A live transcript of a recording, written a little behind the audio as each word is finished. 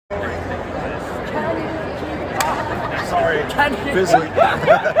sorry. Physically.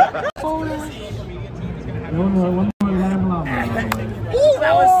 That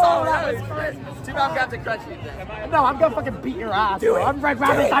was fun. Too bad I'm gonna have to crush you then. No, I'm gonna fucking beat your ass. Dude, I'm Red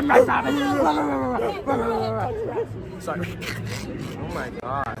Rabbit. I'm Red Rabbit. Sorry. Oh my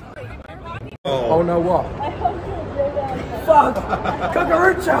god. Oh no, what? I hope you enjoy that. Fuck!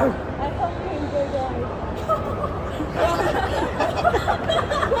 Cucaracho! I hope you enjoy that.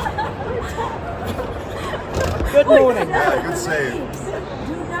 Good morning. Yeah, good save.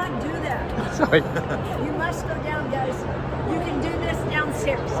 Do not do that. Sorry. You must go down, guys. You can do this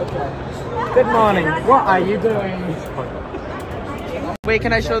downstairs. Okay. Good morning. What are you doing? Wait,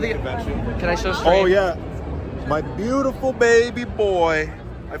 can I show the... Can I show stream? Oh yeah. My beautiful baby boy.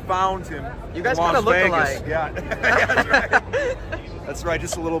 I found him. You guys kind of look alike. Yeah. That's right. That's right,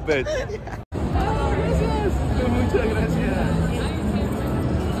 just a little bit. Oh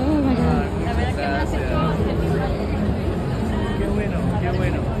my god. Qué bueno, qué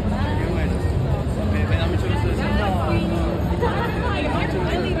bueno, qué bueno. Me da mucho gusto decirlo.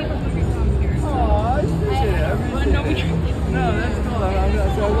 Oh, I appreciate it. No, that's cool.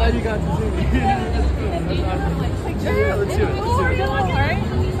 I'm glad you got to see me. That's cool. That's awesome. Yeah, let's do it. Let's do it.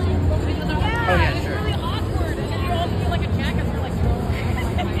 Oh, yeah, sure.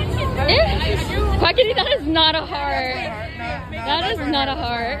 Quackity, that is not a heart. That is not a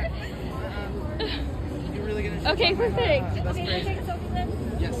heart. Okay, perfect. That's great.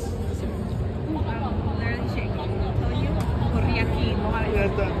 Yes.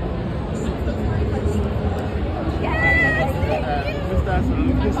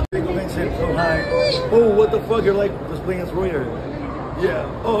 Oh, hi. Oh, what the fuck? You're like just playing as Royer. Yeah.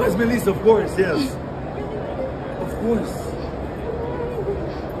 Oh, it's Melissa, of course. Yes. Of course.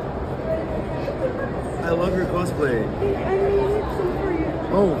 I love your cosplay.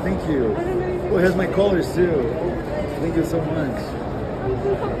 Oh, thank you. Oh, it has my colors too. Thank you so much.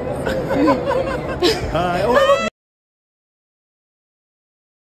 Hi. Oh.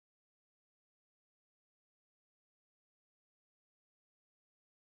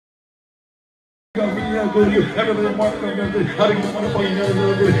 You